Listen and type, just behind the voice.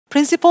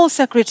Principal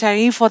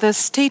Secretary for the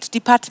State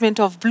Department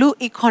of Blue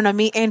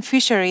Economy and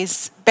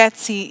Fisheries,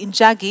 Betsy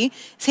Njagi,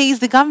 says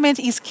the government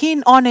is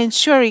keen on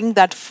ensuring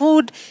that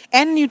food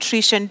and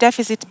nutrition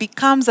deficit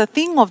becomes a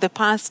thing of the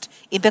past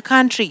in the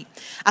country.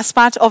 As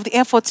part of the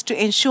efforts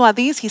to ensure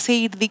this, he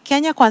said the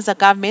Kenya Kwanza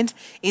government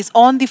is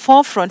on the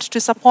forefront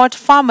to support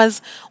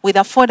farmers with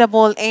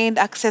affordable and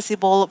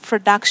accessible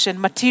production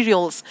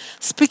materials.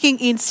 Speaking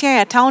in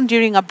Siaya Town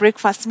during a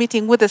breakfast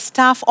meeting with the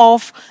staff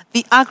of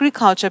the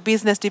Agriculture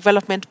Business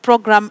Development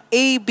Program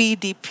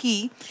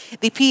ABDP,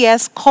 the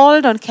PS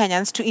called on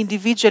Kenyans to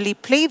individually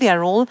play their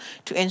role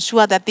to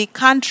ensure that the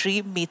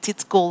country meets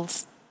its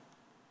goals.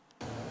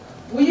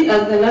 We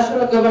as the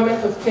national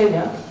government of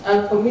Kenya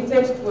are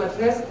committed to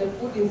address the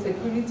food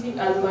insecurity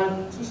and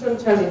malnutrition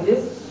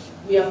challenges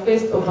we have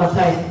faced over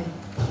time.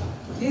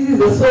 This is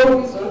the sole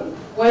reason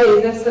why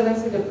His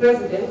Excellency the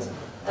President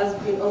has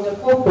been on the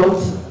forefront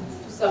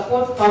to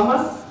support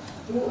farmers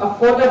through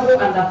affordable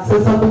and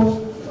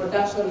accessible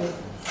production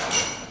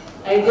methods.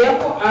 I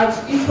therefore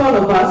urge each one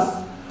of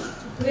us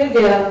to play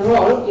their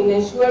role in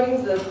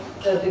ensuring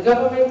that the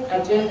government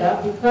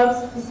agenda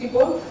becomes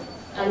feasible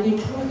and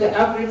improve the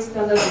average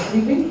standard of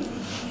living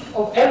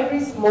of every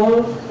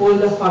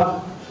smallholder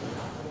farmer.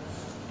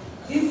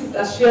 This is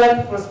a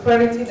shared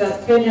prosperity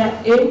that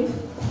Kenya aimed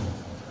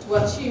to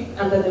achieve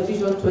under the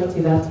Vision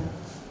 2030.